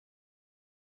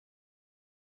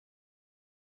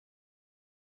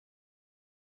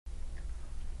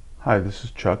Hi, this is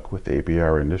Chuck with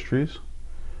ABR Industries.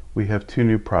 We have two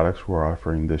new products we're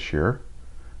offering this year.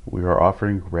 We are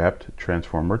offering wrapped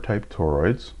transformer type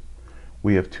toroids.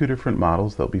 We have two different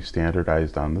models that will be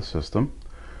standardized on the system.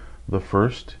 The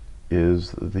first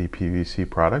is the PVC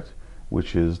product,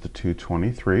 which is the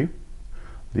 223.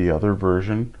 The other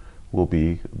version will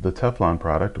be the Teflon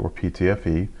product, or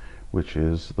PTFE, which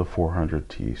is the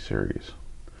 400T series.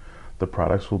 The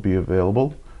products will be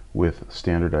available with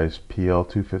standardized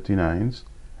PL259s,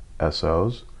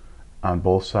 SOs on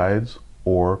both sides,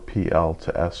 or PL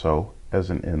to SO as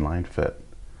an inline fit.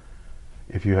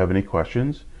 If you have any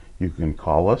questions, you can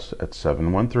call us at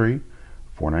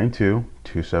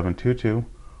 713-492-2722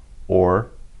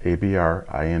 or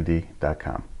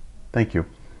abrind.com. Thank you.